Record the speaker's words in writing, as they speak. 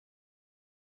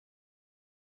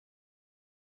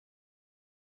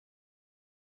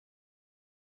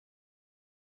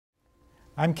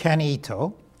I'm Ken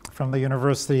Ito from the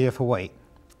University of Hawaii.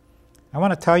 I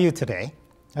want to tell you today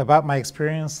about my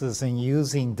experiences in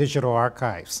using digital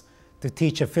archives to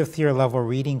teach a fifth-year level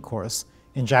reading course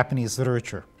in Japanese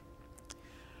literature.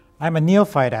 I'm a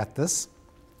neophyte at this.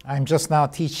 I'm just now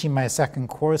teaching my second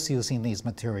course using these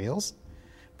materials,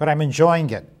 but I'm enjoying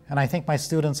it, and I think my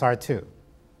students are too.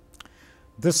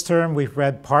 This term, we've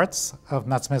read parts of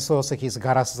Natsume Soseki's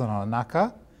Garasu no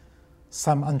Naka,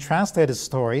 some untranslated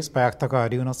stories by Akutagawa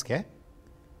Ryunosuke,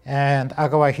 and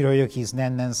Agawa Hiroyuki's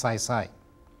Nen Nen Sai Sai.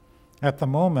 At the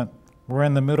moment, we're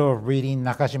in the middle of reading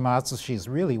Nakajima Atsushi's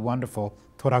really wonderful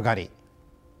Toragari.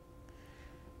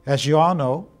 As you all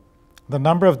know, the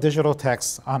number of digital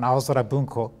texts on Aozora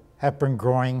Bunko have been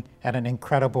growing at an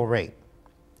incredible rate.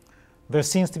 There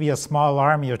seems to be a small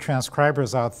army of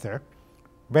transcribers out there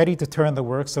ready to turn the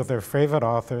works of their favorite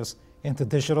authors into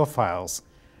digital files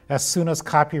as soon as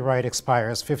copyright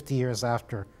expires 50 years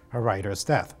after a writer's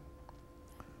death.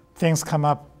 Things come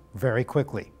up very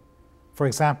quickly. For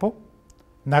example,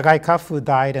 Nagai Kafu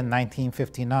died in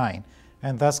 1959,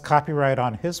 and thus copyright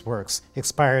on his works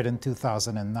expired in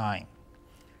 2009.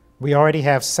 We already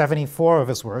have 74 of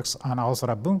his works on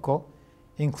Aozora Bunko,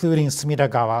 including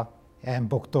Sumidagawa and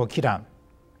Bokuto Kiran.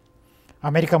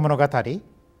 America Monogatari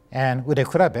and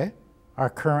Urekurabe are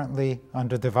currently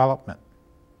under development.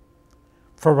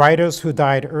 For writers who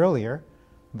died earlier,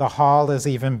 the haul is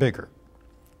even bigger.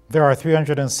 There are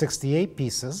 368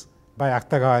 pieces by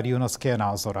Akutagawa Ryunosuke and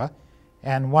Aozora,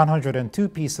 and 102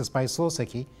 pieces by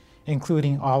Soseki,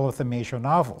 including all of the major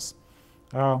novels.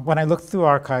 When I look through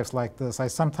archives like this, I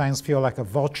sometimes feel like a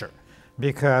vulture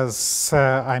because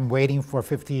I'm waiting for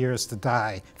 50 years to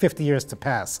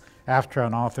pass after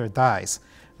an author dies.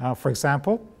 For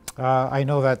example, I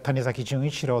know that Tanizaki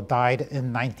Junichiro died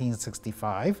in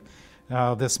 1965.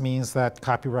 This means that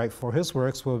copyright for his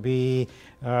works will be,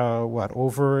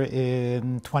 over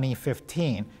in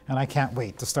 2015, and I can't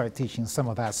wait to start teaching some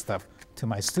of that stuff to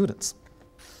my students.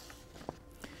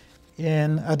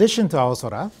 In addition to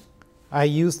Aozora, I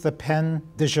use the PEN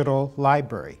Digital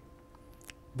Library.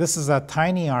 This is a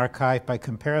tiny archive by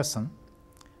comparison,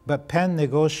 but PEN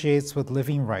negotiates with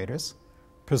living writers,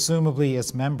 presumably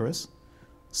its members,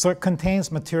 so it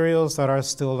contains materials that are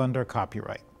still under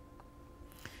copyright.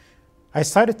 I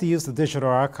started to use the digital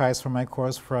archives for my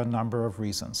course for a number of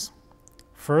reasons.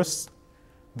 First,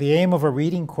 the aim of a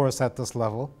reading course at this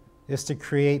level is to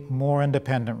create more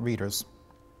independent readers.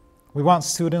 We want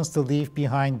students to leave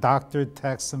behind doctored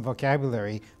texts and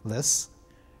vocabulary lists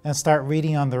and start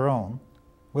reading on their own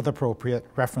with appropriate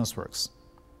reference works.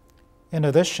 In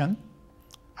addition,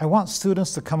 I want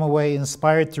students to come away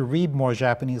inspired to read more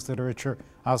Japanese literature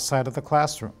outside of the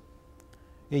classroom.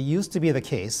 It used to be the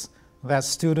case that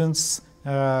students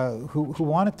who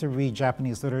wanted to read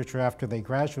Japanese literature after they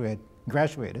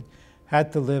graduated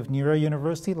had to live near a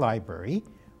university library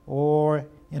or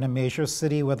in a major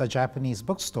city with a Japanese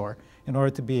bookstore in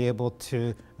order to be able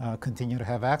to continue to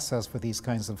have access for these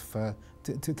kinds of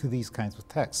to these kinds of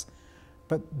texts.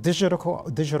 But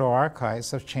digital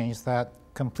archives have changed that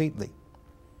completely.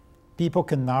 People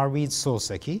can now read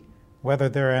Soseki, whether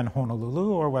they're in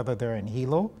Honolulu or whether they're in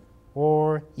Hilo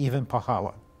or even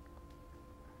Pahala.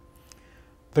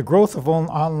 The growth of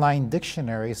online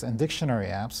dictionaries and dictionary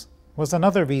apps was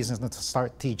another reason to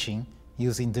start teaching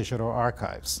using digital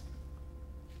archives.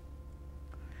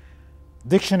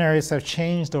 Dictionaries have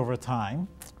changed over time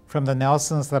from the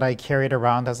Nelsons that I carried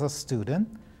around as a student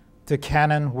to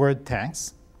Canon word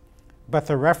tanks, but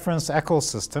the reference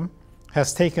ecosystem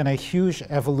has taken a huge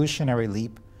evolutionary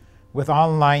leap with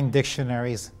online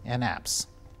dictionaries and apps.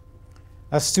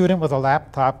 A student with a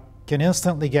laptop can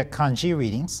instantly get kanji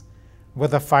readings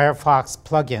with a Firefox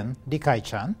plugin,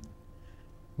 Rikai-chan,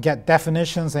 get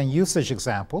definitions and usage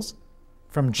examples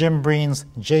from Jim Breen's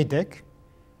JDic,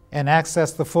 and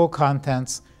access the full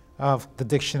contents of the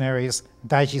dictionaries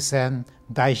Daijisen,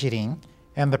 Daijirin,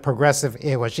 and the progressive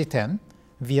Eiwa Jiten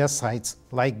via sites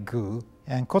like Goo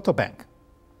and Kotobank.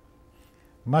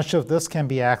 Much of this can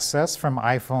be accessed from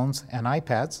iPhones and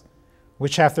iPads,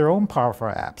 which have their own powerful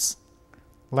apps,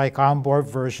 like onboard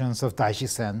versions of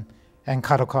Daijisen and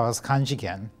Kadokawa's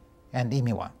Kanjigen and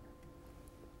Imiwa.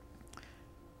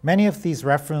 Many of these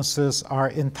references are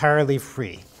entirely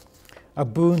free, a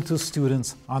boon to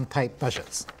students on tight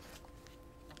budgets.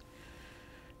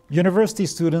 University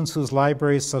students whose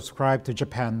libraries subscribe to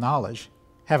Japan Knowledge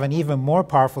have an even more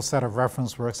powerful set of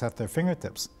reference works at their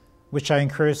fingertips, which I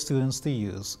encourage students to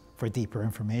use for deeper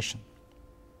information.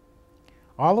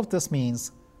 All of this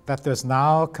means that there's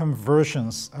now a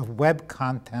convergence of web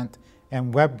content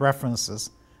and web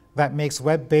references that makes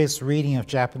web-based reading of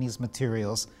Japanese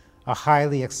materials a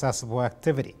highly accessible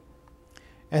activity.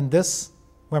 And this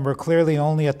when we're clearly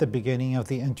only at the beginning of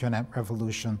the internet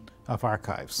revolution of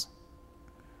archives.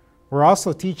 We're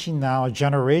also teaching now a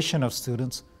generation of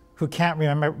students who can't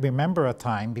remember a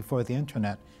time before the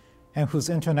internet and whose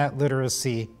internet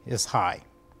literacy is high.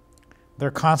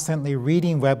 They're constantly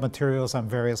reading web materials on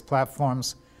various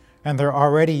platforms, and they're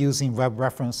already using web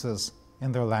references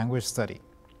in their language study.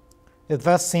 It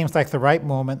thus seems like the right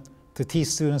moment to teach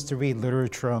students to read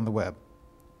literature on the web.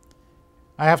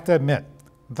 I have to admit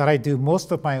that I do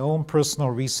most of my own personal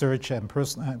research and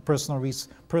personal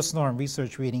and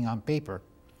research reading on paper,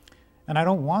 and I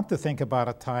don't want to think about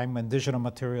a time when digital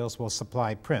materials will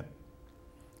supply print.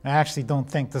 I actually don't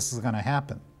think this is going to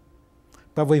happen.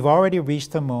 But we've already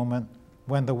reached a moment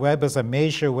when the web is a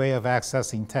major way of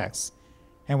accessing text,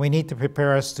 and we need to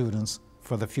prepare our students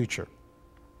for the future.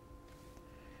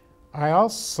 I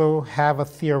also have a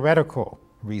theoretical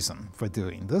reason for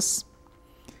doing this.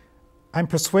 I'm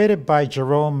persuaded by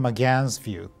Jerome McGann's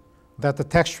view that the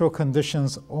textual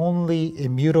condition's only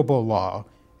immutable law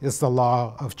is the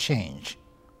law of change.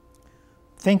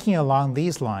 Thinking along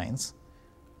these lines,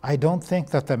 I don't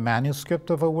think that the manuscript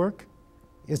of a work,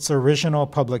 its original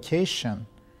publication,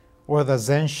 or the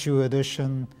Zenshu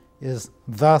edition is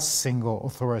the single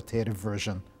authoritative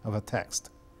version of a text.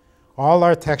 All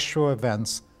are textual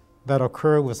events that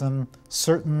occur within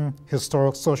certain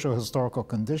social historical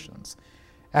conditions,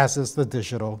 as is the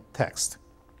digital text.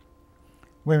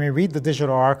 When we read the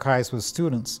digital archives with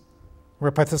students, we're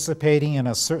participating in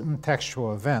a certain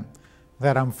textual event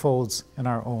that unfolds in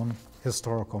our own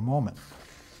historical moment.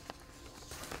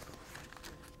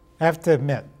 I have to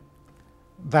admit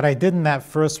that I didn't at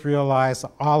first realize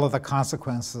all of the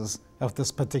consequences of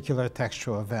this particular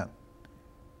textual event.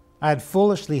 I had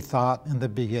foolishly thought in the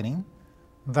beginning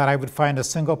that I would find a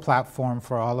single platform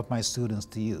for all of my students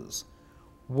to use,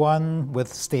 one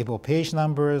with stable page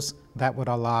numbers that would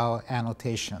allow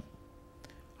annotation.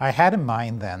 I had in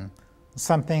mind then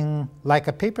something like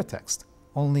a paper text,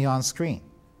 only on screen.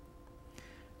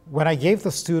 When I gave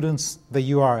the students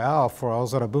the URL for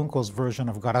Aozora Bunko's version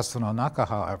of Garasu no Naka,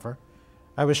 however,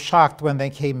 I was shocked when they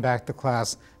came back to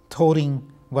class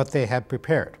toting what they had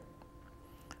prepared.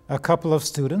 A couple of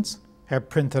students had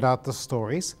printed out the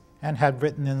stories and had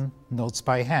written in notes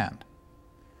by hand.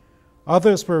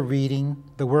 Others were reading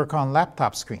the work on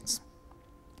laptop screens.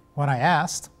 When I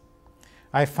asked,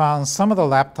 I found some of the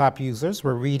laptop users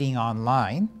were reading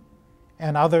online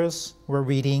and others were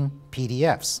reading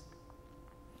PDFs.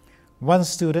 One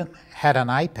student had an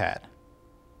iPad,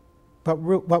 but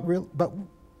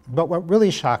what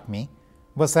really shocked me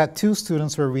was that 2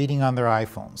 students were reading on their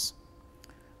iPhones.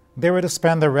 They were to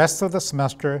spend the rest of the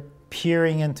semester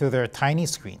peering into their tiny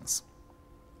screens.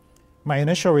 My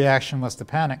initial reaction was to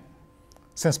panic,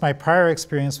 since my prior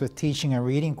experience with teaching a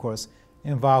reading course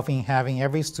involving having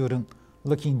every student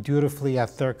looking dutifully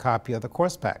at their copy of the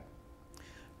course pack.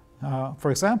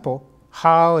 For example,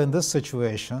 how in this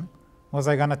situation was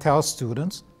I going to tell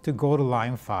students to go to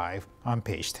line 5 on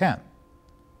page 10?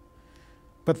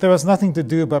 But there was nothing to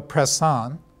do but press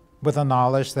on with the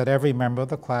knowledge that every member of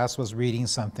the class was reading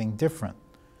something different.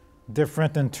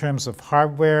 Different in terms of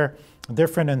hardware,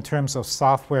 different in terms of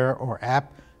software or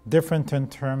app, different in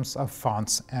terms of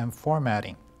fonts and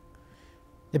formatting.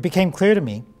 It became clear to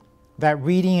me that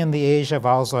reading in the age of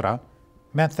Aozora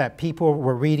meant that people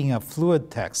were reading a fluid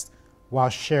text while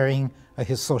sharing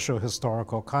a social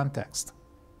historical context.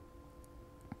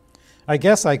 I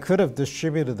guess I could have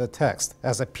distributed the text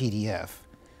as a PDF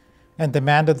and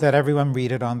demanded that everyone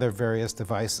read it on their various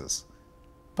devices,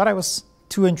 but I was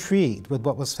too intrigued with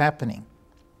what was happening.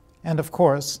 And of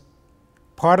course,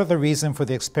 part of the reason for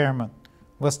the experiment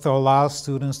was to allow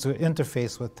students to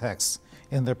interface with texts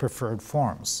in their preferred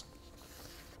forms.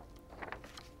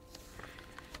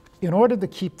 In order to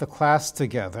keep the class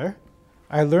together,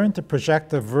 I learned to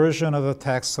project a version of the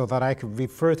text so that I could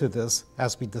refer to this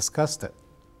as we discussed it.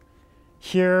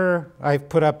 Here, I've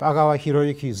put up Agawa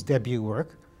Hiroyuki's debut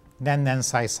work, Nen Nen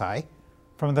Sai Sai,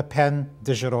 from the Penn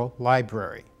Digital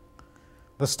Library.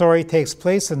 The story takes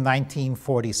place in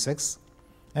 1946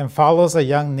 and follows a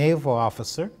young naval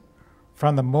officer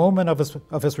from the moment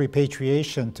of his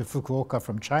repatriation to Fukuoka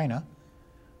from China,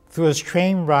 through his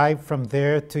train ride from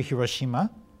there to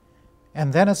Hiroshima,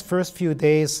 and then his first few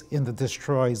days in the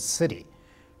destroyed city,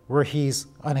 where he's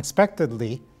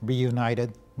unexpectedly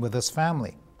reunited with his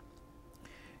family.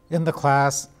 In the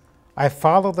class, I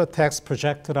follow the text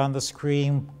projected on the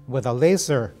screen with a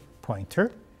laser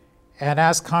pointer and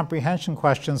ask comprehension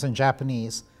questions in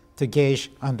Japanese to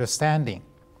gauge understanding.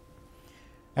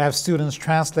 I have students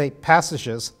translate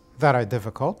passages that are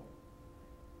difficult,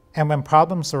 And when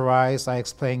problems arise, I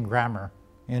explain grammar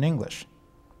in English.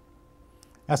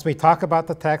 As we talk about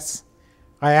the text,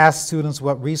 I ask students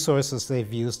what resources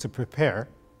they've used to prepare,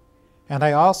 and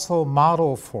I also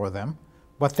model for them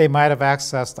what they might have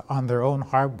accessed on their own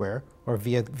hardware or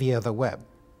via the web.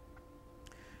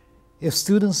 If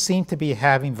students seem to be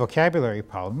having vocabulary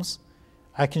problems,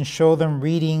 I can show them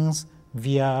readings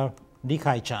via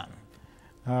Rikai-chan,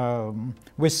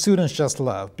 which students just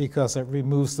love because it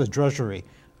removes the drudgery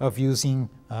of using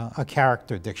a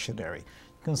character dictionary.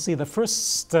 You can see the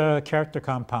first character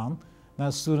compound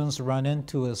that students run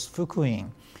into is fukuin,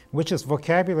 which is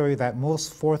vocabulary that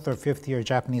most 4th or 5th year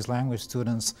Japanese language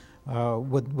students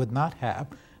would not have.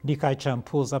 Rikai-chan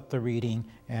pulls up the reading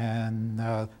and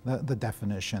the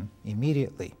definition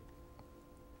immediately.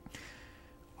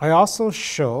 I also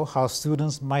show how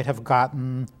students might have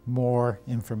gotten more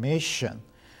information.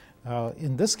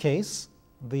 In this case,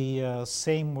 the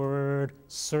same word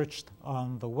searched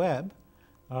on the web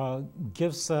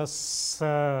gives us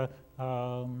a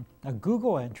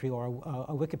Google entry or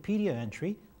a Wikipedia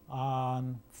entry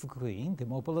on fukuin,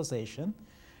 demobilization,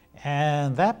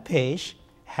 and that page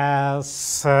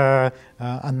has a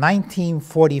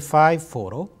 1945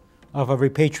 photo of a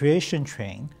repatriation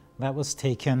train that was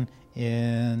taken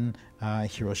in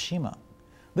Hiroshima.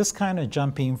 This kind of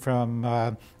jumping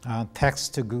from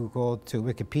text to Google to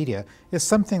Wikipedia is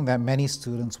something that many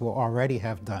students will already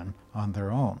have done on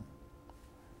their own.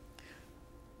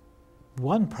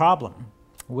 One problem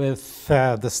with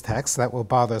this text that will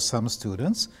bother some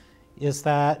students is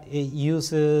that it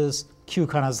uses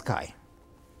Kyukanazukai.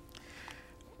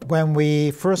 When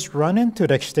we first run into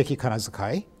Rekishiteki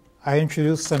Kanazukai, I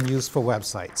introduce some useful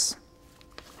websites,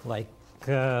 like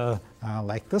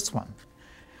this one.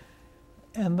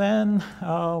 And then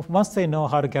once they know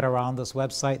how to get around this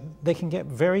website, they can get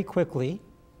very quickly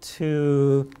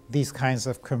to these kinds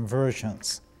of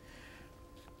conversions.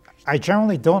 I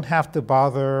generally don't have to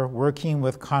bother working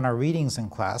with Kana readings in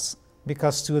class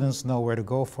because students know where to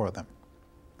go for them.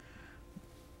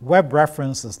 Web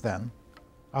references, then,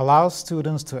 allow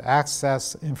students to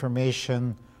access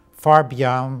information far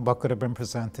beyond what could have been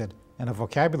presented in a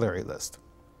vocabulary list.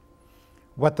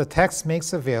 What the text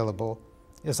makes available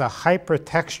is a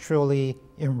hypertextually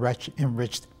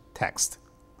enriched text.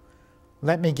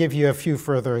 Let me give you a few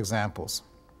further examples.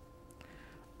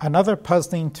 Another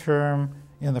puzzling term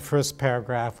in the first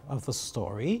paragraph of the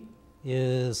story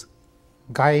is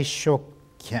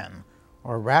gaishokken,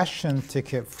 or ration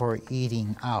ticket for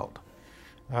eating out.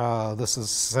 This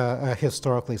is a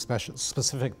historically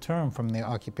specific term from the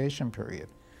occupation period.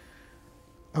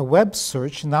 A web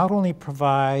search not only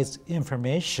provides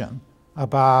information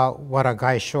about what a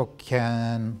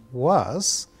gaishokken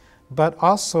was, but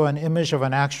also an image of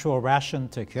an actual ration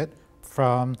ticket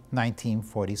from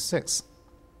 1946.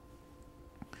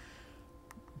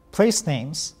 Place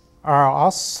names are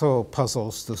also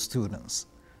puzzles to students.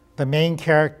 The main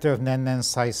character of Nennen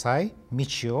Saisai,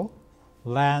 Michio,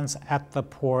 lands at the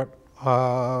port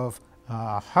of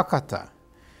Hakata,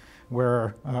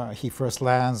 where he first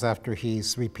lands after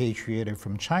he's repatriated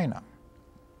from China.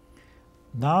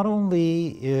 Not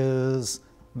only is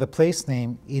the place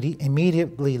name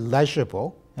immediately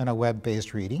legible in a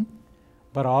web-based reading,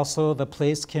 but also the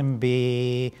place can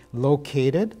be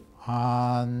located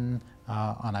on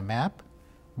a map.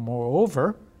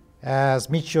 Moreover, as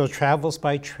Michio travels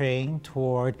by train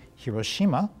toward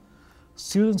Hiroshima,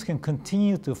 students can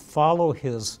continue to follow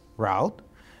his route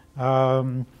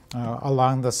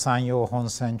along the Sanyo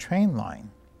Honsen train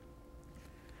line.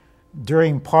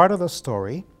 During part of the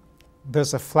story,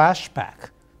 there's a flashback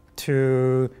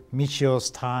to Michio's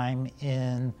time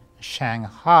in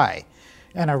Shanghai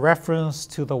and a reference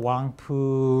to the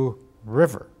Wangpu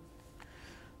River.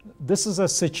 This is a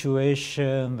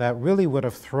situation that really would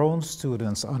have thrown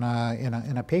students in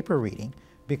a paper reading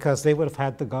because they would have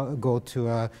had to go to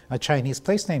a Chinese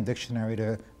place name dictionary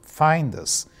to find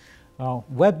this.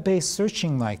 Web-based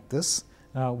searching like this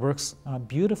works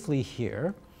beautifully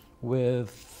here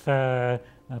with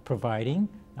providing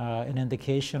an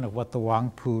indication of what the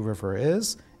Wangpu River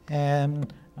is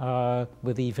and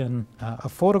with even a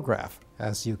photograph,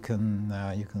 as you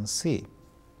can see.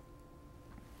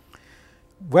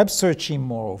 Web searching,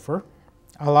 moreover,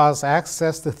 allows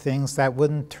access to things that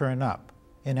wouldn't turn up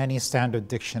in any standard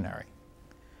dictionary.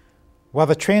 While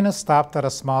the train is stopped at a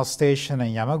small station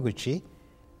in Yamaguchi,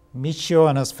 Michio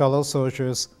and his fellow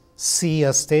soldiers see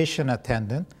a station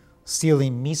attendant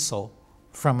stealing miso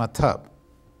from a tub.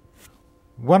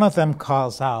 One of them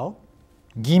calls out,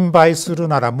 "Ginbai suru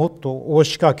nara motto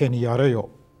oshikake ni yare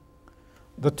yo."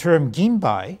 The term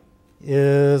ginbai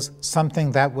is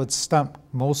something that would stump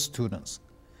most students.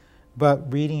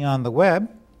 But reading on the web,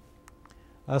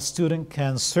 a student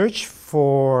can search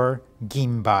for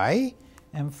Ginbai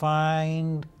and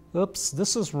find, oops,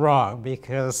 this is wrong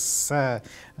because a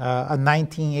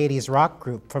 1980s rock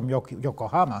group from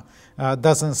Yokohama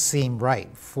doesn't seem right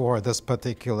for this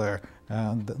particular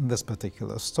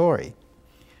story.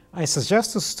 I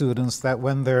suggest to students that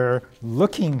when they're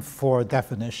looking for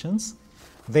definitions,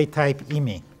 they type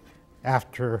imi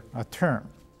after a term.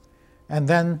 And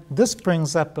then this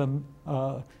brings up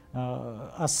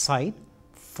a site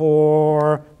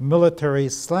for military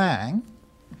slang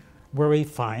where we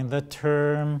find the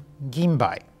term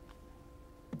ginbai.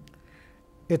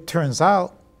 It turns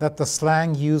out that the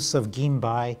slang use of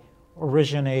ginbai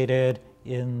originated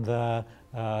in the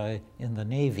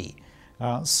Navy.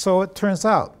 So it turns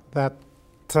out that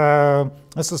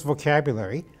this is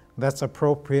vocabulary that's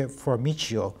appropriate for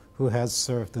Michio, who has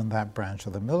served in that branch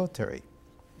of the military.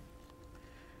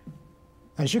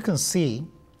 As you can see,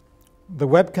 the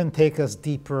web can take us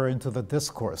deeper into the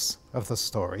discourse of the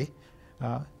story,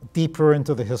 deeper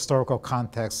into the historical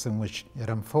context in which it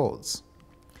unfolds.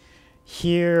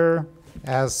 Here,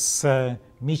 as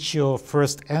Michio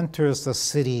first enters the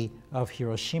city of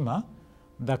Hiroshima,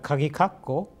 the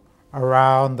kagikakko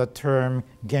around the term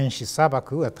Genshi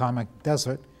Sabaku, atomic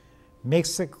desert,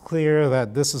 makes it clear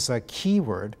that this is a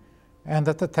keyword and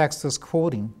that the text is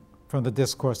quoting from the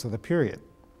discourse of the period.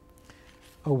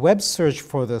 A web search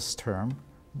for this term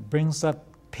brings up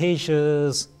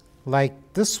pages like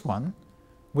this one,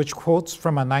 which quotes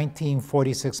from a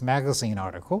 1946 magazine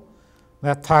article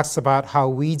that talks about how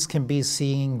weeds can be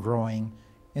seen growing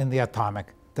in the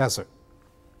atomic desert.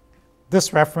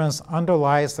 This reference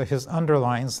underlines the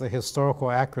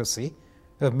historical accuracy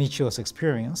of Michio's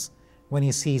experience when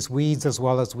he sees weeds as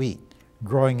well as wheat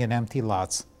growing in empty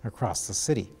lots across the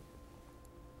city.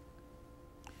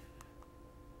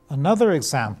 Another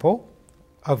example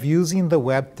of using the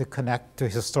web to connect to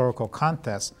historical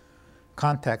context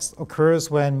occurs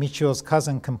when Michio's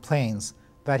cousin complains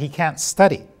that he can't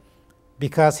study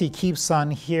because he keeps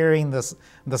on hearing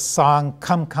the song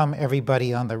Come Come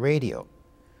Everybody on the radio.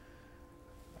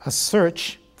 A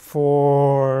search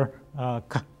for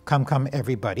Come Come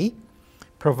Everybody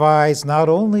provides not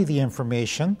only the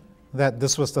information that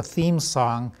this was the theme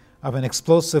song of an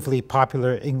explosively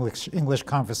popular English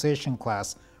conversation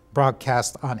class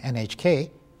broadcast on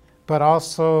NHK, but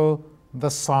also the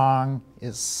song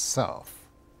itself.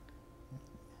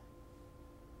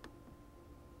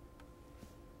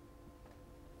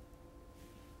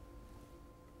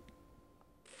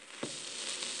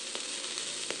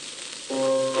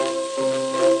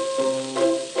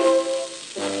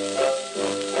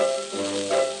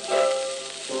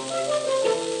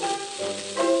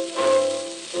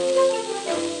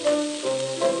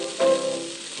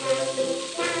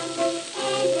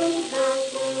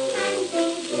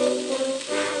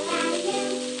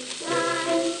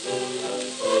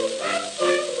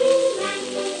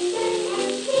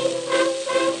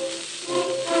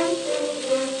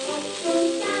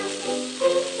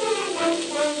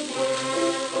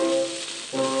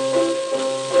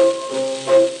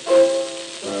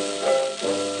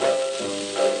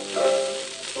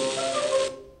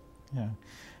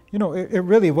 You know, it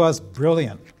really was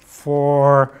brilliant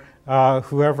for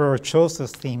whoever chose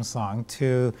this theme song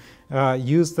to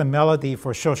use the melody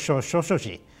for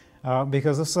shoshoji,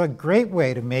 because it's a great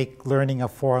way to make learning a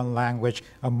foreign language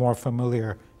a more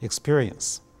familiar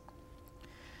experience.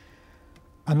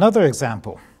 Another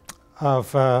example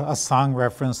of a song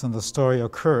reference in the story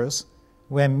occurs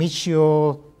when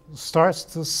Michio starts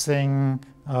to sing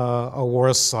a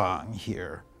war song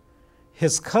here.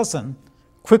 His cousin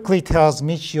quickly tells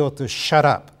Michio to shut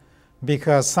up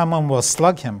because someone will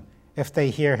slug him if they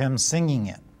hear him singing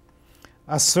it.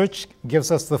 A search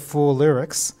gives us the full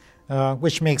lyrics,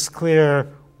 which makes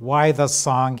clear why the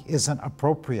song isn't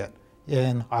appropriate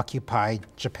in occupied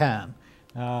Japan.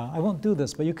 I won't do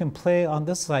this, but you can play on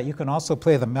this side, you can also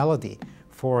play the melody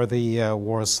for the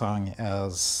war song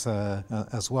as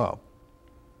well.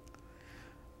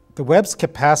 The web's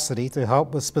capacity to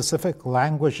help with specific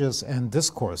languages and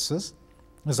discourses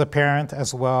is apparent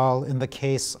as well in the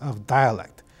case of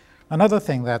dialect, another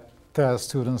thing that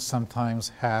students sometimes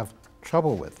have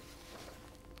trouble with.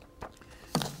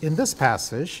 In this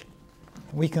passage,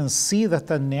 we can see that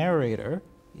the narrator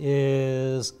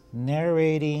is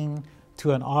narrating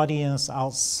to an audience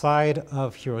outside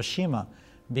of Hiroshima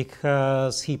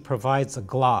because he provides a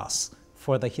gloss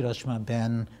for the Hiroshima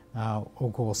Ben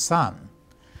Ogo-san.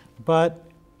 But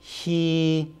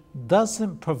he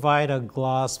doesn't provide a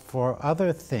gloss for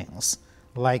other things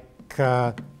like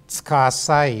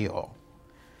tsukasai yo.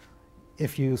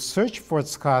 if you search for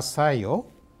Tsuka Sayo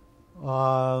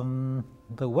on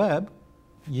the web,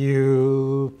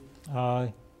 you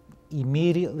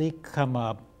immediately come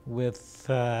up with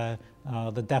the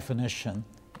definition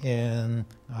in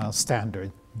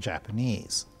standard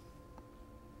Japanese.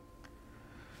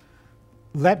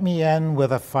 Let me end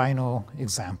with a final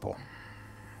example.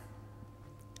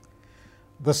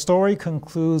 The story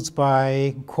concludes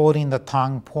by quoting the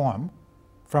Tang poem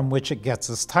from which it gets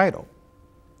its title.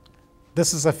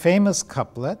 This is a famous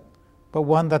couplet, but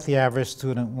one that the average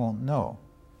student won't know.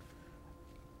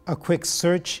 A quick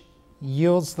search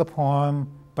yields the poem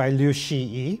by Liu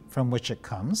Shiyi, from which it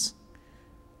comes,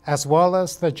 as well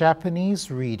as the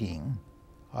Japanese reading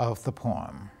of the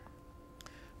poem.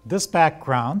 This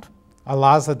background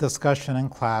allows a discussion in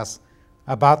class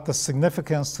about the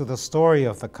significance to the story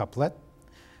of the couplet,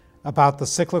 about the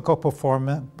cyclical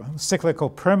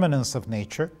permanence of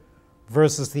nature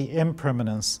versus the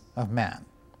impermanence of man.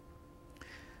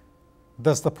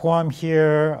 Does the poem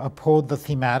here uphold the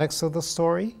thematics of the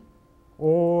story,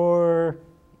 or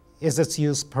is its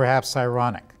use perhaps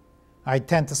ironic? I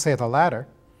tend to say the latter,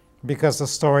 because the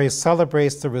story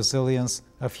celebrates the resilience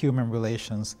of human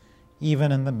relations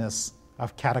even in the midst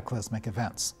of cataclysmic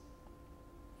events.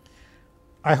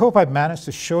 I hope I've managed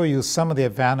to show you some of the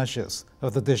advantages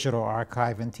of the digital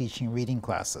archive in teaching reading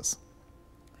classes.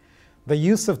 The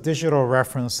use of digital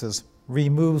references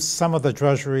removes some of the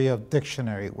drudgery of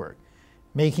dictionary work,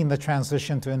 making the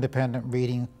transition to independent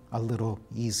reading a little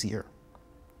easier.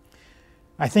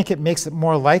 I think it makes it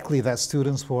more likely that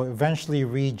students will eventually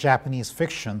read Japanese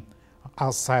fiction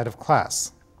outside of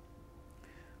class.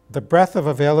 The breadth of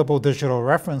available digital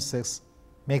references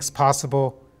makes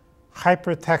possible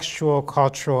hypertextual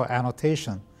cultural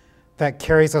annotation that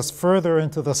carries us further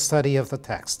into the study of the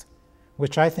text,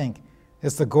 which I think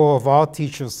is the goal of all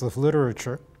teachers of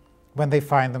literature when they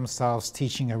find themselves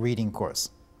teaching a reading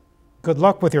course. Good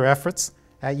luck with your efforts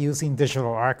at using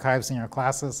digital archives in your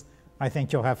classes. I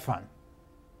think you'll have fun.